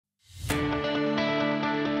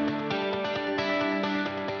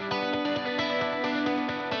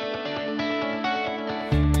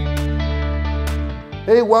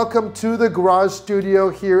Hey, welcome to the garage studio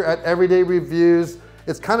here at Everyday Reviews.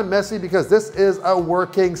 It's kind of messy because this is a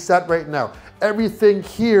working set right now. Everything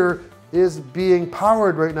here is being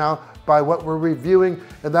powered right now by what we're reviewing,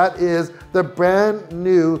 and that is the brand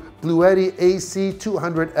new Bluetti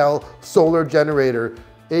AC200L Solar Generator,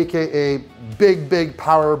 AKA big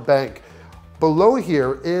power bank. Below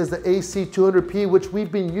here is the AC200P, which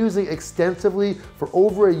we've been using extensively for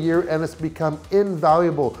over a year, and it's become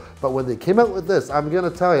invaluable. But when they came out with this, I'm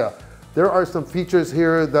gonna tell you, there are some features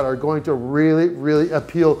here that are going to really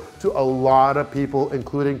appeal to a lot of people,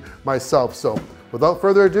 including myself. So without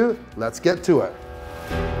further ado, let's get to it.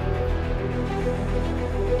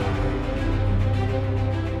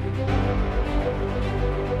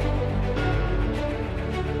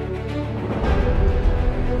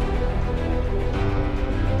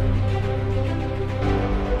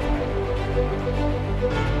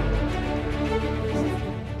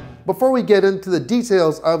 Before we get into the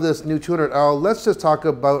details of this new 200L, let's just talk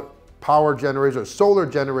about power generators or solar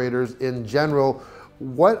generators in general.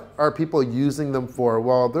 What are people using them for?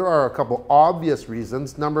 Well, there are a couple obvious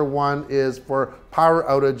reasons. Number one is for power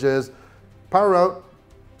outages. Power out,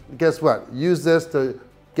 guess what? Use this to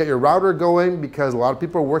get your router going because a lot of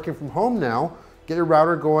people are working from home now. Get your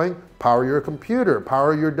router going, power your computer,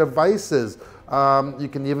 power your devices. You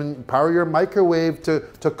can even power your microwave to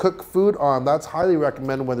cook food on. That's highly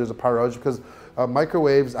recommended when there's a power outage because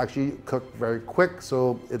microwaves actually cook very quick,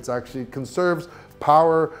 so it actually conserves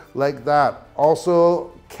power like that.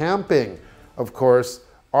 Also, camping, of course,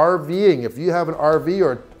 RVing. If you have an RV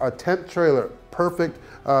or a tent trailer, perfect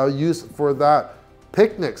use for that.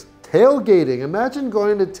 Picnics, tailgating. Imagine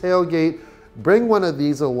going to tailgate. Bring one of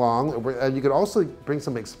these along, and you can also bring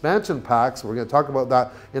some expansion packs. We're going to talk about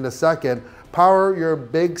that in a second. Power your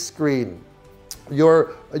big screen,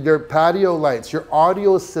 your patio lights, your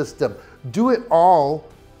audio system. Do it all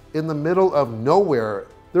in the middle of nowhere.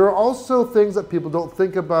 There are also things that people don't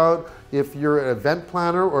think about. If you're an event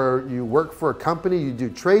planner or you work for a company, you do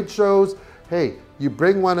trade shows, hey, you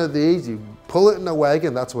bring one of these, you pull it in a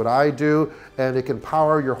wagon, that's what I do, and it can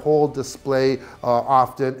power your whole display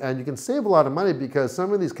often, and you can save a lot of money because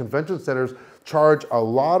some of these convention centers charge a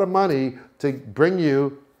lot of money to bring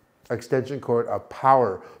you extension cord of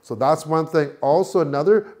power. So that's one thing. Also,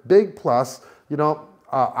 another big plus, you know,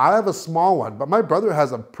 I have a small one, but my brother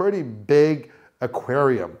has a pretty big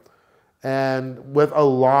aquarium and with a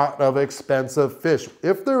lot of expensive fish.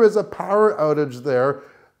 If there is a power outage there,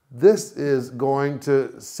 this is going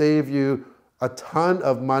to save you a ton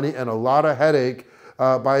of money and a lot of headache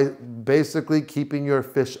by basically keeping your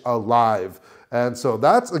fish alive. And so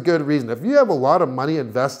that's a good reason. If you have a lot of money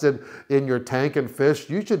invested in your tank and fish,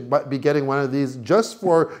 you should be getting one of these just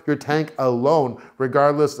for your tank alone,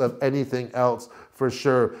 regardless of anything else for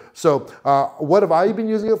sure. So what have I been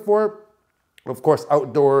using it for? Of course,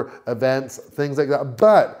 outdoor events, things like that.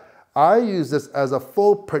 But I use this as a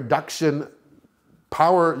full production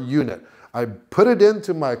power unit. I put it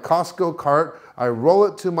into my Costco cart, I roll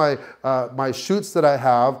it to my, my chutes that I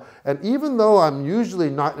have, and even though I'm usually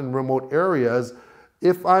not in remote areas,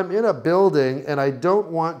 if I'm in a building and I don't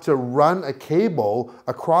want to run a cable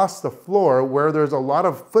across the floor where there's a lot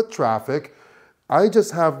of foot traffic, I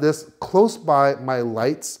just have this close by my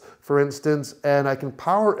lights, for instance, and I can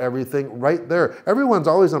power everything right there. Everyone's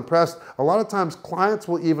always impressed. A lot of times clients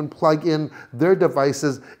will even plug in their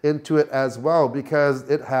devices into it as well because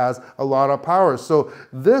it has a lot of power. So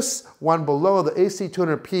this one below, the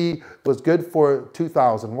AC200P, was good for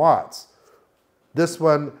 2,000 watts. This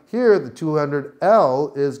one here, the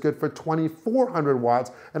 200L, is good for 2,400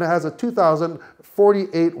 watts, and it has a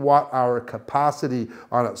 2,048 watt-hour capacity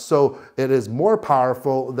on it. So it is more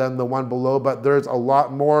powerful than the one below, but there's a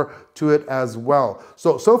lot more to it as well.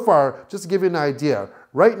 So far, just to give you an idea,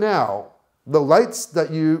 right now, the lights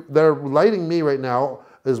that are lighting me right now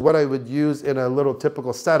is what I would use in a little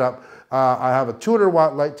typical setup. I have a 200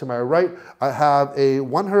 watt light to my right. I have a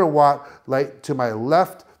 100 watt light to my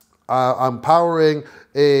left. I'm powering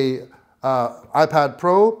a iPad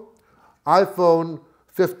Pro, iPhone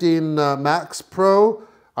 15 Max Pro.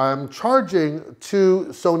 I'm charging 2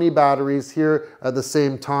 Sony batteries here at the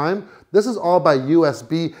same time. This is all by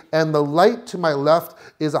USB, and the light to my left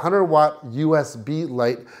is a 100 watt USB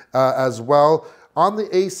light as well. On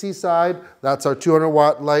the AC side, that's our 200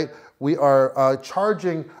 watt light. We are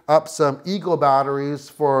charging up some Eagle batteries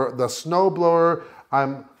for the snowblower.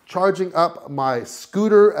 I'm charging up my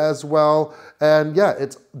scooter as well. And yeah,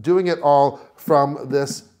 it's doing it all from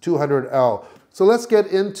this 200L. So let's get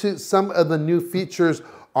into some of the new features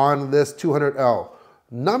on this 200L.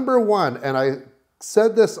 Number one, and I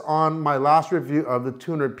said this on my last review of the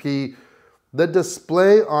 200P, The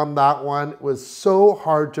display on that one was so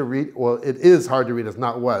hard to read. Well, it is hard to read, it's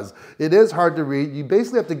not was. It is hard to read. You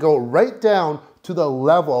basically have to go right down to the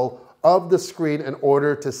level of the screen in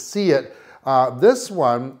order to see it. This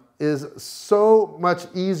one is so much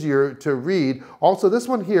easier to read. Also, this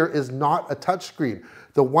one here is not a touch screen.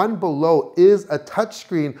 The one below is a touch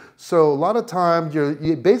screen, so a lot of times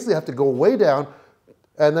you basically have to go way down,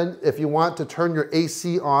 and then if you want to turn your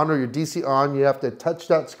AC on or your DC on, you have to touch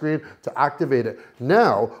that screen to activate it.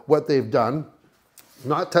 Now, what they've done,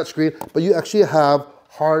 not touch screen, but you actually have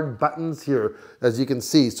hard buttons here, as you can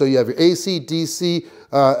see. So you have your AC, DC,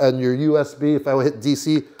 and your USB. If I would hit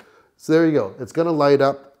DC, so there you go. It's gonna light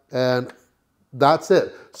up, and that's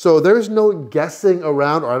it. So there's no guessing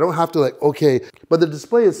around, or I don't have to like, okay, but the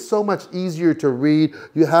display is so much easier to read.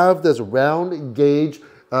 You have this round gauge,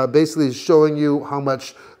 basically showing you how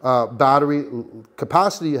much battery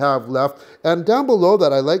capacity you have left. And down below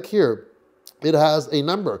that, I like here, it has a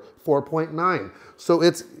number, 4.9. So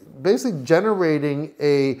it's basically generating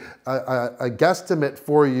a guesstimate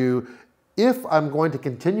for you. If I'm going to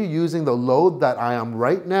continue using the load that I am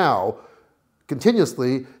right now,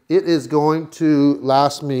 continuously, it is going to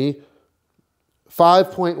last me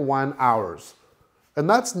 5.1 hours. And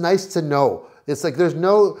that's nice to know. It's like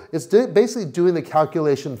it's basically doing the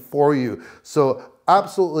calculation for you. So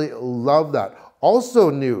absolutely love that. Also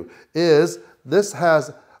new is this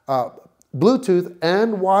has Bluetooth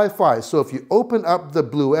and Wi-Fi. So if you open up the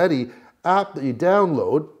Bluetti app that you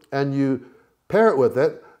download and you pair it with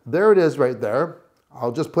it, there it is right there.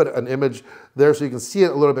 I'll just put an image there so you can see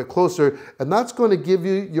it a little bit closer. And that's going to give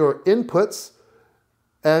you your inputs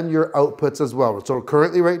and your outputs as well. So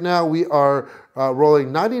currently right now we are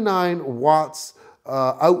rolling 99 watts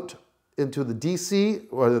out into the DC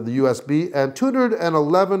or the USB and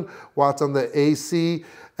 211 watts on the AC.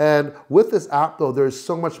 And with this app though, there's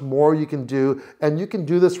so much more you can do, and you can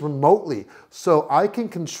do this remotely. So I can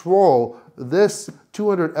control this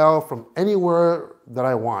 200L from anywhere that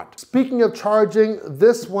I want. Speaking of charging,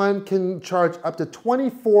 this one can charge up to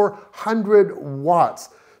 2,400 watts.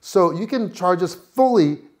 So you can charge this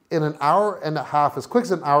fully in an hour and a half, as quick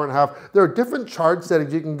as an hour and a half. There are different charge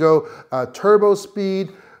settings. You can go turbo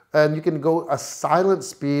speed, and you can go a silent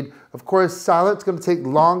speed. Of course, silent's gonna take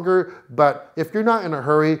longer, but if you're not in a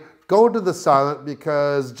hurry, go to the silent,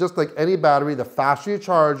 because just like any battery, the faster you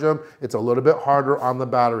charge them, it's a little bit harder on the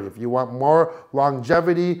battery. If you want more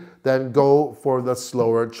longevity, then go for the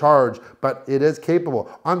slower charge, but it is capable.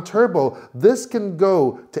 On turbo, this can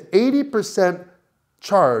go to 80%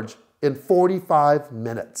 charge in 45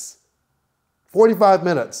 minutes. 45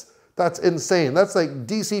 minutes. That's insane. That's like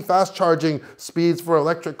DC fast charging speeds for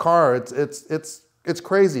electric car. It's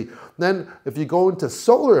crazy. Then if you go into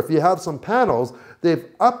solar, if you have some panels, they've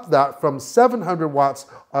upped that from 700 watts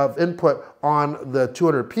of input on the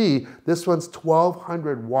 200P. This one's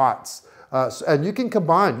 1,200 watts. And you can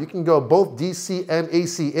combine. You can go both DC and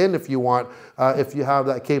AC in if you want, if you have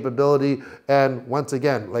that capability. And once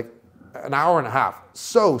again, like an hour and a half.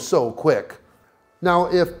 So quick.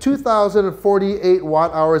 Now, if 2,048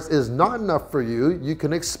 watt hours is not enough for you, you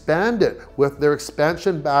can expand it with their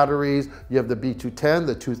expansion batteries. You have the B210,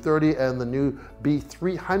 the 230, and the new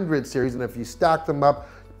B300 series. And if you stack them up,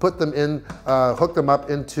 put them in, hook them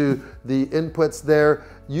up into the inputs there,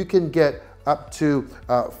 you can get up to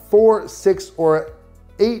 4, 6, or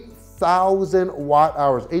 8,000 watt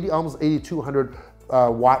hours, almost 8,200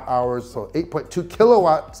 watt hours, so 8.2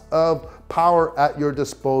 kilowatts of power at your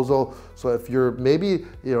disposal. So if you're maybe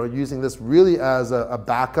using this really as a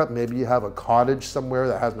backup, maybe you have a cottage somewhere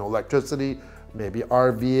that has no electricity, maybe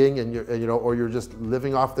RVing, and or you're just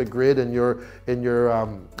living off the grid in your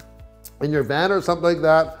van or something like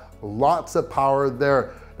that. Lots of power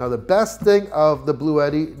there. Now the best thing of the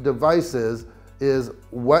Bluetti devices is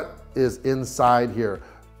what is inside here.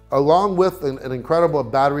 Along with an incredible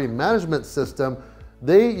battery management system,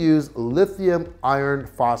 they use lithium iron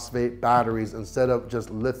phosphate batteries instead of just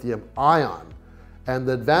lithium ion. And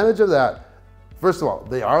the advantage of that, first of all,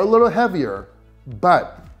 they are a little heavier,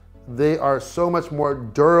 but they are so much more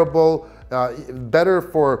durable, better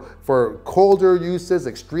for colder uses,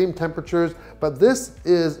 extreme temperatures. But this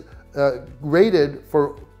is rated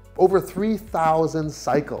for over 3,000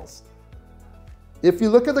 cycles. If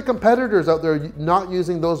you look at the competitors out there not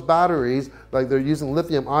using those batteries, like they're using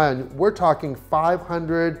lithium ion, we're talking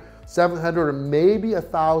 500, 700, or maybe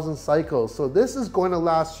 1,000 cycles. So this is going to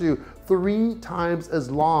last you 3 times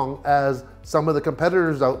as long as some of the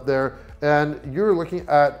competitors out there, and you're looking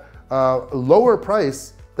at a lower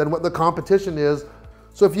price than what the competition is.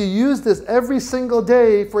 So if you use this every single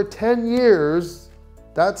day for 10 years,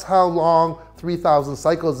 That's how long 3,000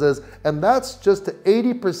 cycles is, and that's just to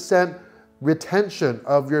 80% retention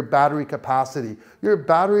of your battery capacity. Your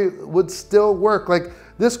battery would still work. Like,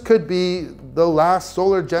 this could be the last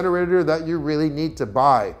solar generator that you really need to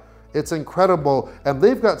buy. It's incredible, and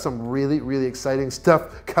they've got some really, really exciting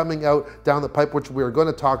stuff coming out down the pipe, which we're going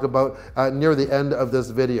to talk about near the end of this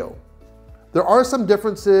video. There are some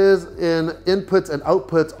differences in inputs and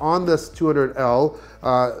outputs on this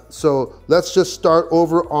 200L. So let's just start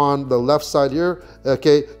over on the left side here.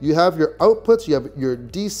 Okay, you have your outputs, you have your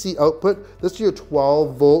DC output. This is your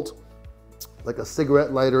 12 volt, like a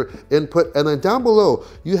cigarette lighter input. And then down below,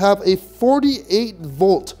 you have a 48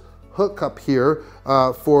 volt hookup here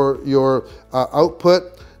for your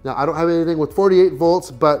output. Now, I don't have anything with 48 volts,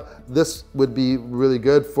 but this would be really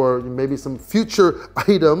good for maybe some future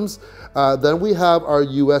items. Then we have our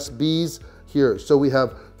USBs here. So we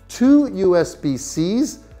have 2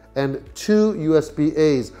 USB-Cs and 2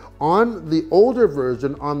 USB-As. On the older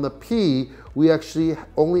version, on the P, we actually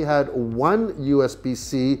only had 1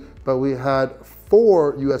 USB-C, but we had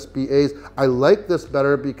 4 USB-As. I like this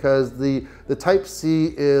better because the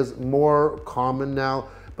Type-C is more common now,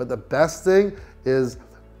 but the best thing is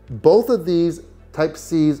both of these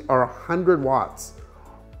Type-Cs are 100 watts.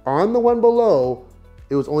 On the one below,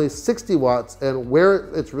 it was only 60 watts, and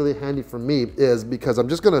where it's really handy for me is because I'm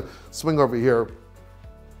just gonna swing over here.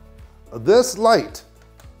 This light,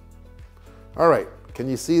 all right, can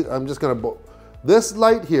you see? I'm just gonna, this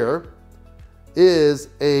light here is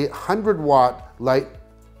a 100 watt light,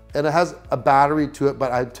 and it has a battery to it,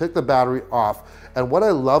 but I took the battery off. And what I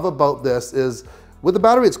love about this is, with the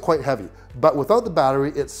battery, it's quite heavy, but without the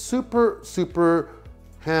battery, it's super, super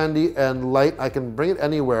handy and light. I can bring it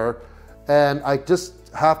anywhere, and I just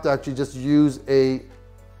have to actually just use a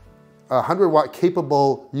 100 watt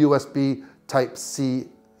capable USB Type-C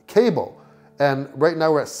cable. And right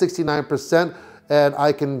now we're at 69%, and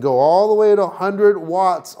I can go all the way to 100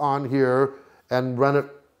 watts on here and run it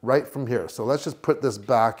right from here. So let's just put this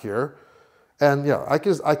back here. And yeah,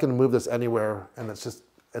 I can move this anywhere, and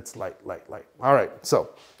it's light, light, light. All right, so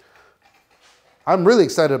I'm really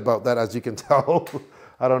excited about that, as you can tell.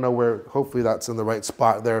 I don't know where, hopefully that's in the right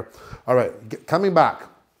spot there. All right, coming back.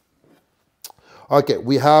 Okay,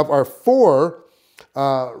 we have our 4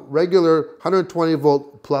 regular 120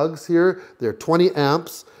 volt plugs here. They're 20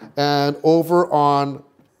 amps. And over on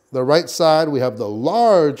the right side, we have the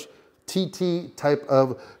large TT type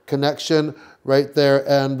of connection right there.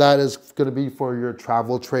 And that is gonna be for your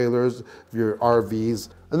travel trailers, your RVs.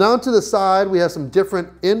 And now to the side, we have some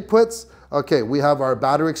different inputs. Okay, we have our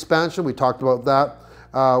battery expansion. We talked about that.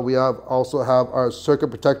 We also have our circuit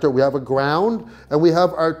protector. We have a ground, and we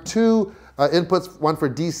have our 2 inputs, one for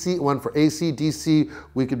DC, one for AC. DC,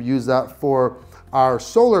 we could use that for our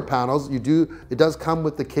solar panels. It does come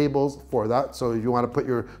with the cables for that. So if you want to put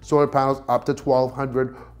your solar panels up to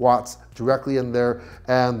 1200 watts directly in there,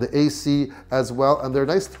 and the AC as well, and they're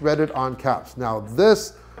nice threaded on caps. Now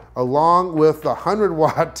this, along with the 100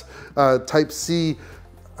 watt Type-C,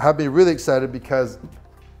 have me really excited because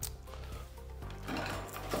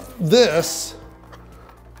this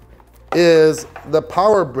is the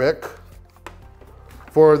power brick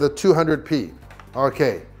for the 200P.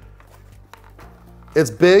 Okay, it's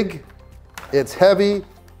big, it's heavy,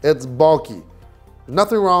 it's bulky.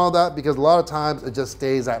 Nothing wrong with that because a lot of times it just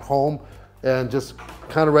stays at home and just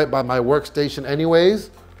kind of right by my workstation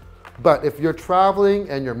anyways. But if you're traveling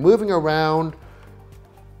and you're moving around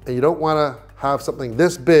and you don't want to have something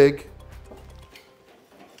this big,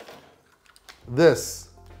 this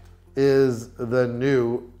is the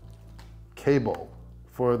new cable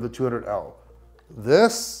for the 200L.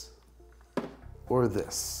 This or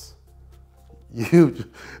this. You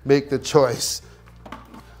make the choice.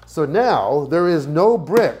 So now there is no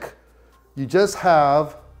brick. You just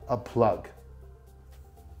have a plug.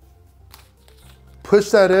 Push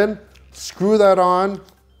that in, screw that on,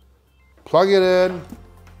 plug it in.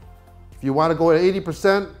 If you want to go at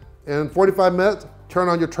 80% in 45 minutes, turn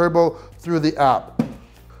on your turbo through the app.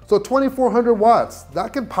 So 2400 watts,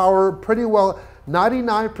 that can power pretty well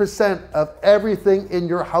 99% of everything in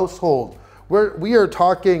your household. We are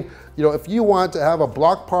talking, if you want to have a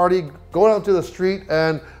block party, go out to the street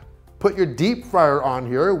and put your deep fryer on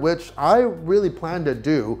here, which I really plan to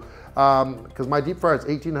do, because my deep fryer is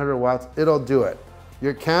 1800 watts, it'll do it.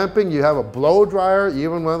 You're camping, you have a blow dryer,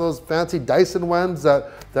 even one of those fancy Dyson ones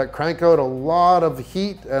that crank out a lot of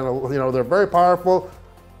heat, and they're very powerful,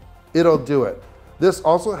 it'll do it. This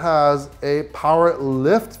also has a power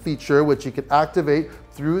lift feature, which you can activate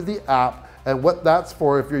through the app. And what that's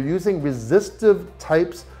for, if you're using resistive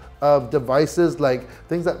types of devices, like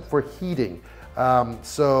things that for heating,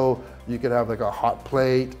 So you could have like a hot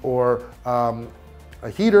plate or a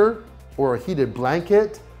heater or a heated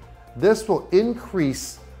blanket. This will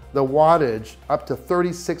increase the wattage up to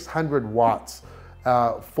 3,600 watts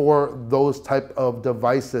for those type of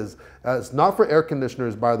devices. It's not for air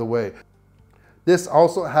conditioners, by the way. This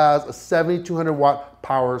also has a 7,200 watt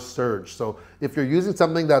power surge. So if you're using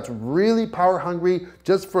something that's really power hungry,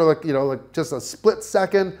 just for like just a split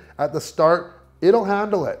second at the start, it'll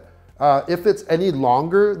handle it. If it's any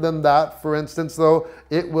longer than that, for instance, though,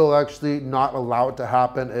 it will actually not allow it to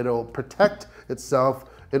happen. It'll protect itself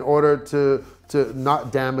in order to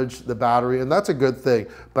not damage the battery, and that's a good thing.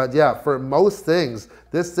 But yeah, for most things,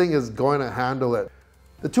 this thing is going to handle it.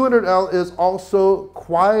 The 200L is also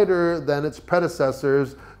quieter than its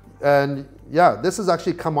predecessors, and yeah, this has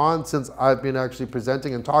actually come on since I've been actually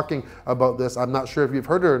presenting and talking about this. I'm not sure if you've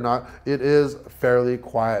heard it or not. It is fairly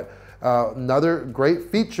quiet. Another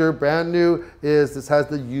great feature, brand new, is this has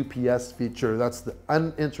the UPS feature. That's the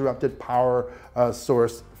uninterrupted power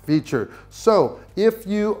source feature. So if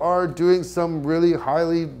you are doing some really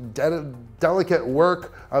highly delicate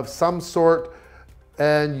work of some sort,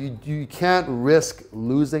 and you can't risk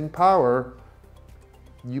losing power,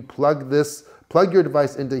 you plug your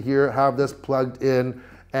device into here, have this plugged in,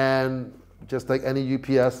 and just like any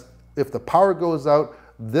UPS, if the power goes out,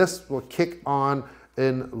 this will kick on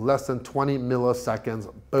in less than 20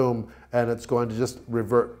 milliseconds, boom, and it's going to just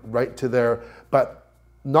revert right to there. But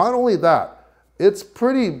not only that, it's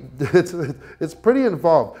pretty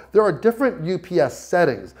involved. There are different UPS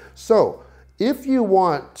settings. So if you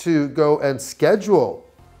want to go and schedule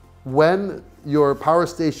when your power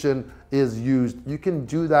station is used, you can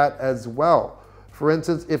do that as well. For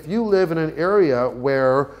instance, if you live in an area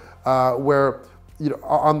where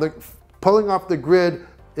pulling off the grid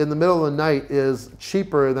in the middle of the night is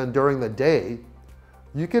cheaper than during the day,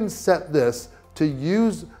 you can set this to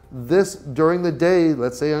use this during the day,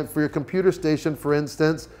 let's say for your computer station, for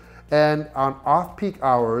instance, and on off-peak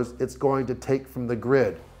hours, it's going to take from the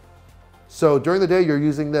grid. So during the day, you're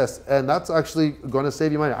using this, and that's actually going to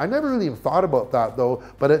save you money. I never really even thought about that though,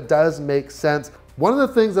 but it does make sense. One of the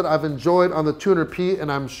things that I've enjoyed on the 200P,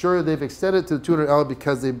 and I'm sure they've extended to the 200L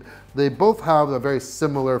because they both have a very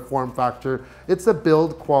similar form factor, it's the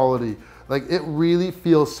build quality. Like, it really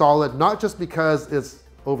feels solid, not just because it's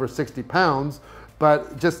over 60 pounds,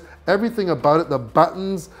 but just everything about it, the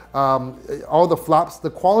buttons, all the flaps,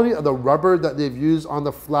 the quality of the rubber that they've used on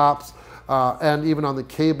the flaps, and even on the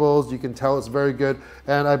cables, you can tell it's very good.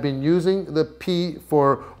 And I've been using the P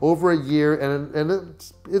for over a year, and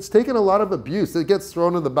it's taken a lot of abuse. It gets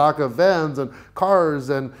thrown in the back of vans and cars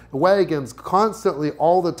and wagons constantly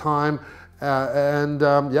all the time.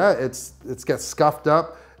 Yeah, it gets scuffed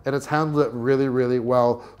up, and it's handled it really, really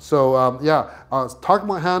well. So yeah, talking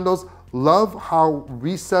about handles, love how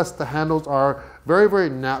recessed the handles are. Very, very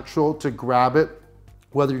natural to grab it,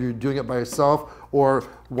 whether you're doing it by yourself or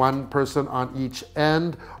one person on each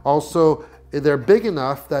end. Also, they're big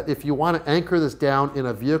enough that if you want to anchor this down in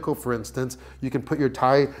a vehicle, for instance, you can put your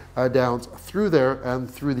tie downs through there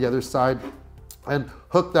and through the other side and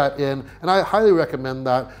hook that in. And I highly recommend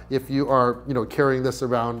that if you are, carrying this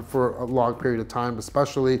around for a long period of time,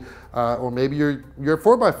 especially, or maybe you're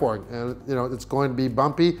 4x4 and it's going to be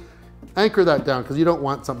bumpy. Anchor that down, because you don't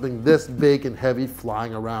want something this big and heavy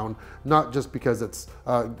flying around, not just because it's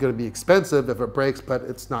going to be expensive if it breaks, but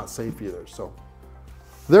it's not safe either. So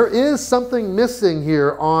there is something missing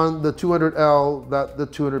here on the 200L that the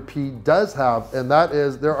 200P does have, and that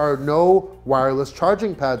is there are no wireless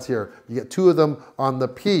charging pads here. You get 2 of them on the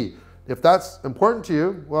P. If that's important to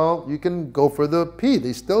you, well, you can go for the P.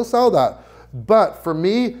 They still sell that. But for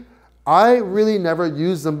me, I really never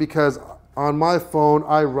use them because on my phone,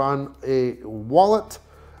 I run a wallet,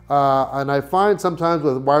 and I find sometimes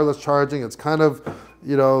with wireless charging, it's kind of,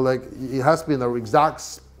 like it has to be in the exact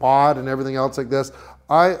spot and everything else like this.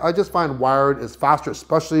 I just find wired is faster,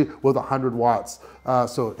 especially with 100 watts.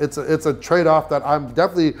 So it's a trade-off that I'm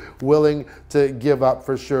definitely willing to give up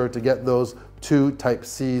for sure to get those 2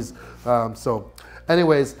 Type-Cs. So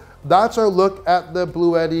anyways, that's our look at the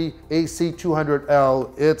Bluetti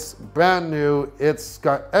AC200L. It's brand new. It's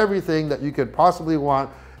got everything that you could possibly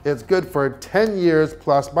want. It's good for 10 years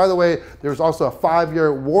plus. By the way, there's also a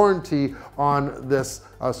 5-year warranty on this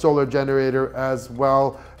solar generator as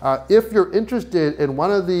well. If you're interested in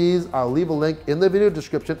one of these, I'll leave a link in the video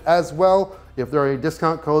description as well. If there are any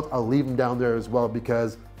discount codes, I'll leave them down there as well,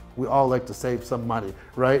 because we all like to save some money,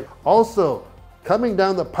 right? Also, coming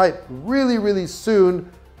down the pipe really, really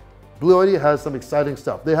soon, Bluetti has some exciting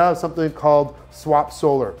stuff. They have something called Swap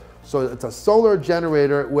Solar. So it's a solar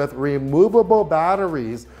generator with removable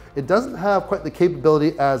batteries. It doesn't have quite the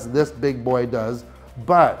capability as this big boy does,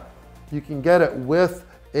 but you can get it with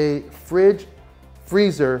a fridge,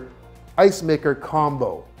 freezer, ice maker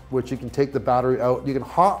combo, which you can take the battery out. You can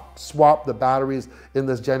hot swap the batteries in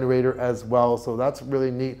this generator as well, so that's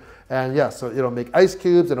really neat. And yeah, so it'll make ice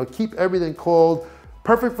cubes and it'll keep everything cold.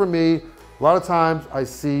 Perfect for me. A lot of times I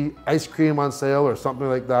see ice cream on sale or something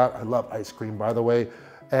like that. I love ice cream, by the way.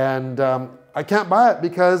 And I can't buy it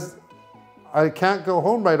because I can't go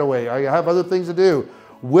home right away. I have other things to do.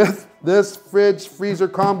 With this fridge freezer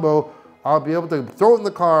combo, I'll be able to throw it in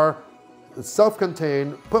the car. It's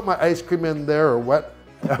self-contained, put my ice cream in there or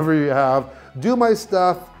whatever you have, do my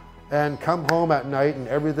stuff, and come home at night and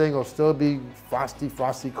everything will still be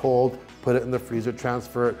frosty cold, put it in the freezer,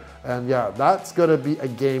 transfer it. And yeah, that's gonna be a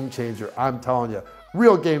game changer, I'm telling you.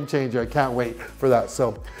 Real game changer, I can't wait for that.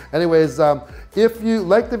 So anyways, if you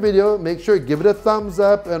like the video, make sure to give it a thumbs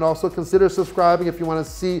up and also consider subscribing if you wanna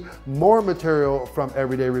see more material from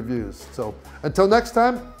Everyday Reviews. So until next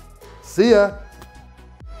time, see ya.